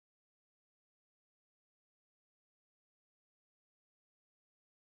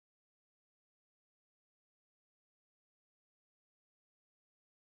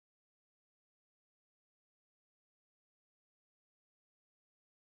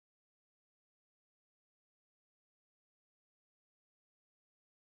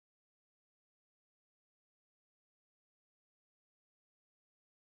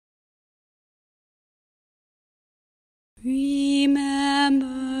Remember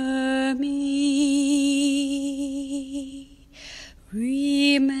me,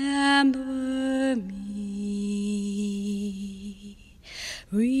 remember me,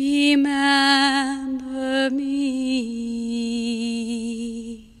 remember me,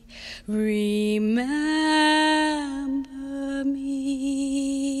 remember me.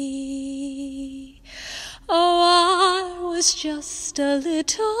 Oh, I was just a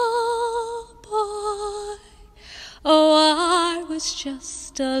little boy. Oh, I was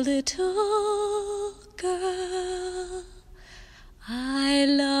just a little girl. I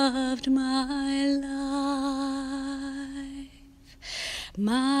loved my life,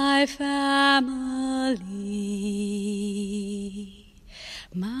 my family,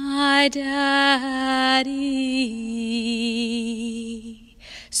 my daddy,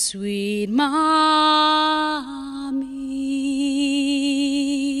 sweet mommy.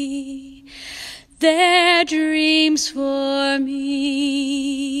 Their dreams for me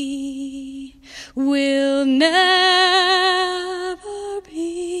will never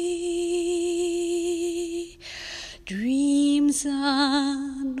be dreams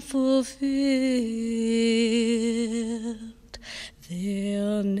unfulfilled,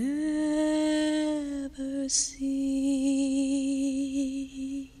 they'll never see.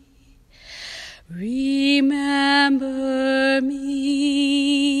 Remember me,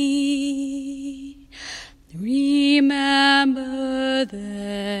 remember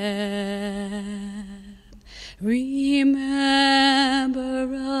them, remember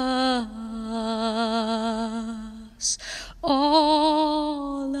us,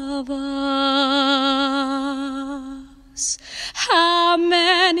 all of us. How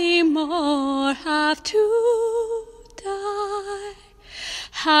many more have to die?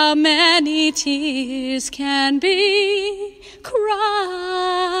 How many tears can be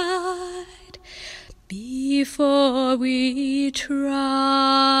cried before we try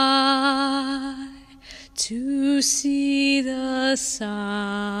to see the signs,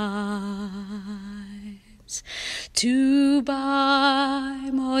 to buy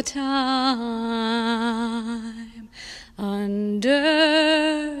more time,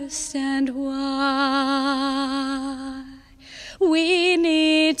 understand why we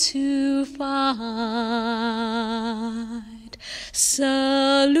need to find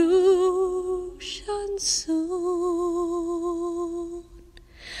solutions soon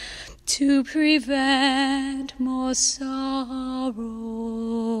to prevent more sorrow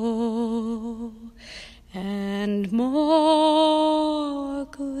and more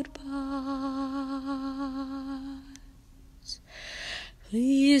goodbyes.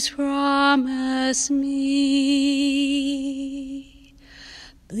 Please promise me,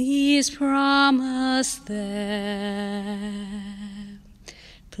 please promise them,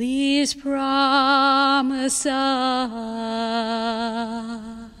 please promise us,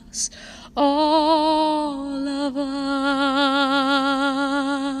 all of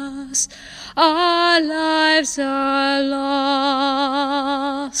us. Our lives are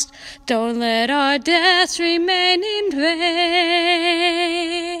lost. Don't let our deaths remain in vain.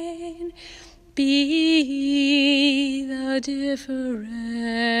 Be the difference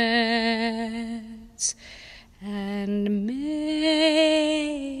and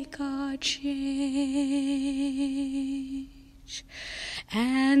make our change,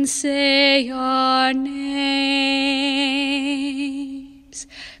 and say our names.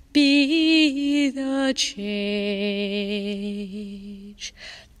 Be the change.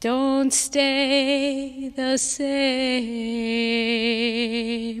 Don't stay the same.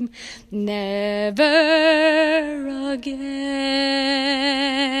 Never again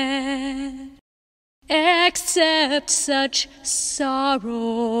accept such sorrow.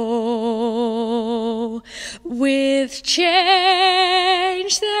 With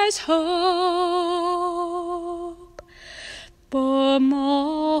change there's hope for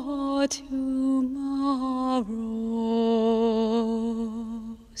more tomorrows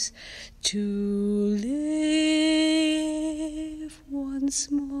to live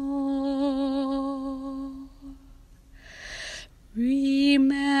once more.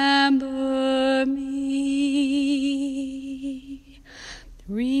 Remember me,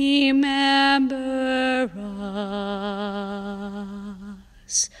 remember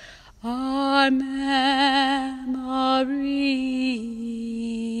us, our memory,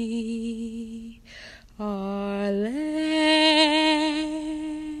 our legacy.